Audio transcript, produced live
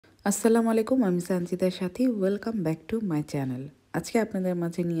আসসালামু আলাইকুম, আমি সঞ্চিতার সাথী। Welcome back to my channel. আজকে আপনাদের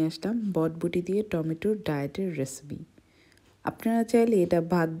মাঝে নিয়ে আসলাম বটবটি দিয়ে টমেটোর ডায়েটের রেসিপি। আপনারা চাইলে এটা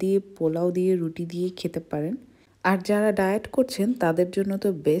ভাত দিয়ে, পোলাও দিয়ে, রুটি দিয়ে খেতে পারেন। আর যারা ডায়েট করছেন তাদের জন্য তো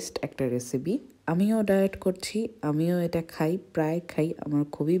বেস্ট একটা রেসিপি। আমিও ডায়েট করছি, আমিও এটা খাই, প্রায় খাই, আমার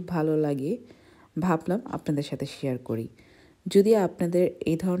খুবই ভালো লাগে। ভাবলাম আপনাদের সাথে শেয়ার করি। যদি আপনাদের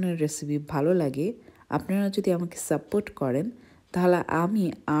এই ধরনের রেসিপি ভালো লাগে, আপনারা যদি আমাকে সাপোর্ট করেন, তাহলে আমি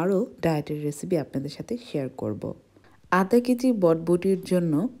আরও ডায়েটের রেসিপি আপনাদের সাথে শেয়ার করব। আধা কেজি বটবটির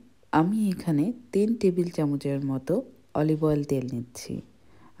জন্য আমি এখানে 3 টেবিল চামচের মতো অলিভ অয়েল তেল নিচ্ছি।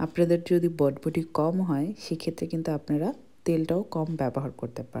 আপনাদের যদি বটবটি কম হয় সেক্ষেত্রে কিন্তু আপনারা তেলটাও কম ব্যবহার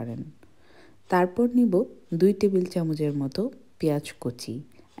করতে পারেন। তারপর নিব 2 টেবিল চামচের মতো পেঁয়াজ কুচি।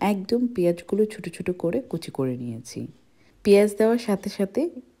 একদম পেঁয়াজগুলো ছোট ছোট করে কুচি করে নিয়েছি। পেঁয়াজ দেওয়ার সাথে সাথে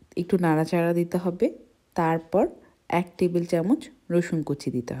একটু নাড়াচাড়া দিতে হবে। তারপর 1 টেবিল চামচ রসুন কুচি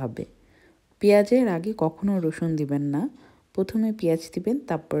দিতে হবে। পেঁয়াজের আগে কখনো রসুন দিবেন না, প্রথমে পেঁয়াজ দিবেন,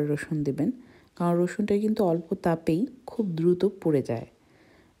 তারপর রসুন দিবেন, কারণ রসুনটা কিন্তু অল্প তাপেই খুব দ্রুত পুড়ে যায়।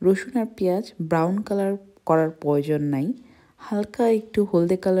 রসুন আর পেঁয়াজ ব্রাউন কালার করার প্রয়োজন নাই, হালকা একটু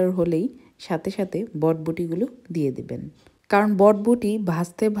হলদে কালার হলেই সাথে সাথে বটবটিগুলো দিয়ে দিবেন। কারণ বটবটি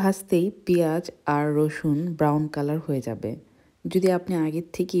ভাজতে ভাজতেই পেঁয়াজ আর রসুন ব্রাউন কালার হয়ে যাবে। যদি আপনি আগের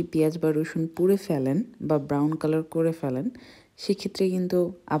থেকেই পেঁয়াজ বা রসুন পুড়ে ফেলেন বা ব্রাউন কালার করে ফেলেন, সেক্ষেত্রে কিন্তু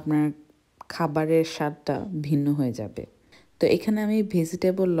আপনার খাবারের স্বাদটা ভিন্ন হয়ে যাবে। তো এখানে আমি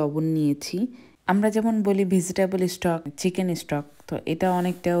ভেজিটেবল লবণ নিয়েছি। আমরা যেমন বলি ভেজিটেবল স্টক, চিকেন স্টক, তো এটা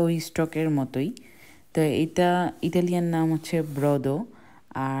অনেকটা ওই স্টকের মতোই। তো এটা ইটালিয়ান নাম হচ্ছে ব্রোদো,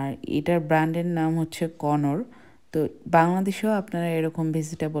 আর এটার ব্র্যান্ডের নাম হচ্ছে কনর। তো বাংলাদেশেও আপনারা এরকম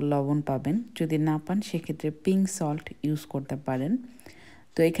ভেজিটেবল লবণ পাবেন। যদি না পান সেক্ষেত্রে পিঙ্ক সল্ট ইউজ করতে পারেন।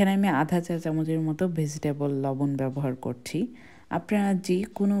 তো এখানে আমি আধা চা চামচের মতো ভেজিটেবল লবণ ব্যবহার করছি। আপনারা যে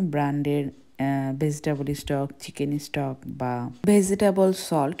কোনো ব্র্যান্ডের ভেজিটেবল স্টক, চিকেন স্টক বা ভেজিটেবল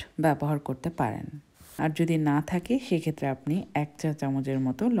সল্ট ব্যবহার করতে পারেন। আর যদি না থাকে সেক্ষেত্রে আপনি 1 চা চামচের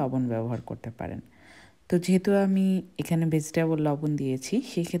মতো লবণ ব্যবহার করতে পারেন। তো যেহেতু আমি এখানে ভেজিটেবল লবণ দিয়েছি,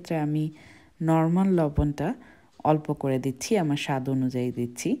 সেক্ষেত্রে আমি নর্মাল লবণটা অল্প করে দিচ্ছি, আমার স্বাদ অনুযায়ী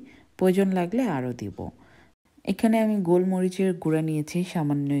দিচ্ছি, প্রয়োজন লাগলে আরও দিব। এখানে আমি গোলমরিচের গুঁড়া নিয়েছি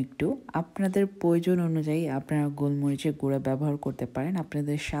সামান্য একটু। আপনাদের প্রয়োজন অনুযায়ী আপনারা গোলমরিচের গুঁড়া ব্যবহার করতে পারেন,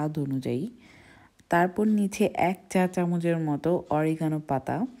 আপনাদের স্বাদ অনুযায়ী। তারপর নিচে 1 চা চামচের মতো অরিগানো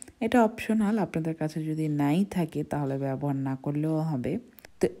পাতা। এটা অপশনাল, আপনাদের কাছে যদি নাই থাকে তাহলে ব্যবহার না করলেও হবে।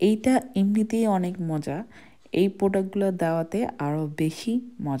 তো এইটা এমনিতেই অনেক মজা, এই প্রোডাক্টগুলো দেওয়াতে আরও বেশি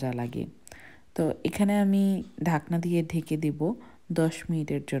মজা লাগে। তো এখানে আমি ঢাকনা দিয়ে ঢেকে দিব 10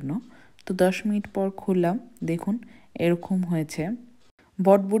 মিনিটের জন্য। তো 10 মিনিট পর খুললাম, দেখুন এরকম হয়েছে।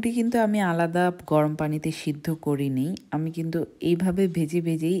 বটবটি কিন্তু আমি আলাদা গরম পানিতে সিদ্ধ করিনি, আমি কিন্তু এইভাবে ভেজে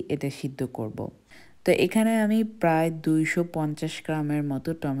ভেজেই এটা সিদ্ধ করব। তো এখানে আমি প্রায় 250 গ্রামের মতো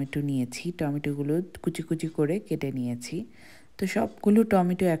টমেটো নিয়েছি। টমেটোগুলো কুচি কুচি করে কেটে নিয়েছি। তো সবগুলো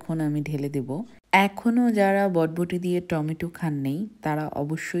টমেটো এখন আমি ঢেলে দেব। এখনও যারা বটবটি দিয়ে টমেটো খাননি তারা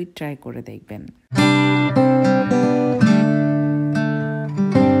অবশ্যই ট্রাই করে দেখবেন।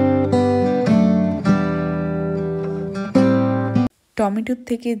 টমেটোর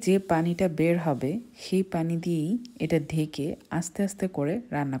থেকে যে পানিটা বের হবে সেই পানি দিয়েই এটা ঢেকে আস্তে আস্তে করে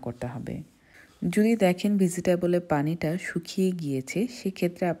রান্না করতে হবে। যদি দেখেন ভেজিটেবলের পানিটা শুকিয়ে গিয়েছে,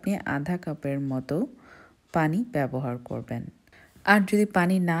 সেক্ষেত্রে আপনি আধা কাপের মতো পানি ব্যবহার করবেন। আর যদি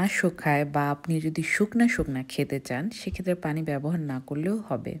পানি না শুকায় বা আপনি যদি শুকনা শুকনা খেতে চান, সেক্ষেত্রে পানি ব্যবহার না করলেও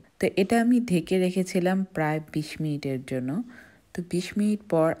হবে। তো এটা আমি ঢেকে রেখেছিলাম প্রায় 20 মিনিটের জন্য। তো 20 মিনিট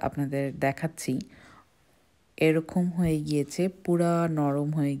পর আপনাদের দেখাচ্ছি, এরকম হয়ে গিয়েছে, পুরা নরম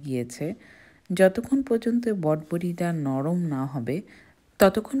হয়ে গিয়েছে। যতক্ষণ পর্যন্ত বটবটিটা নরম না হবে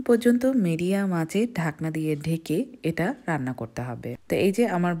ততক্ষণ পর্যন্ত মিডিয়াম আঁচে ঢাকনা দিয়ে ঢেকে এটা রান্না করতে হবে। তো এই যে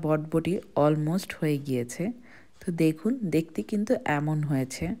আমার বটবটি অলমোস্ট হয়ে গিয়েছে। তো দেখুন, দেখতে কিন্তু এমন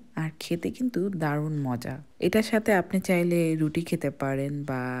হয়েছে, আর খেতে কিন্তু দারুণ মজা। এটার সাথে আপনি চাইলে রুটি খেতে পারেন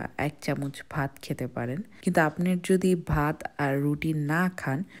বা 1 চামচ ভাত খেতে পারেন। কিন্তু আপনি যদি ভাত আর রুটি না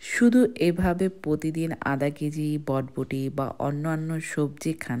খান, শুধু এভাবে প্রতিদিন আধা কেজি বটবটি বা অন্যান্য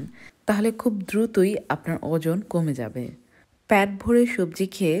সবজি খান, তাহলে খুব দ্রুতই আপনার ওজন কমে যাবে। পেট ভরে সবজি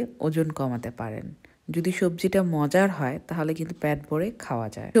খেয়ে ওজন কমাতে পারেন। যদি সবজিটা মজার হয় তাহলে কিন্তু পেট ভরে খাওয়া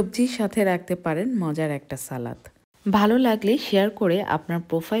যায়। সবজির সাথে রাখতে পারেন মজার একটা সালাদ। ভালো লাগলে শেয়ার করে আপনার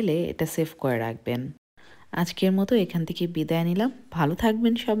প্রোফাইলে এটা সেভ করে রাখবেন। আজকের মতো এখান থেকে বিদায় নিলাম। ভালো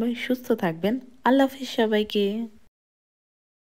থাকবেন সবাই, সুস্থ থাকবেন। আল্লাহ হাফেজ সবাইকে।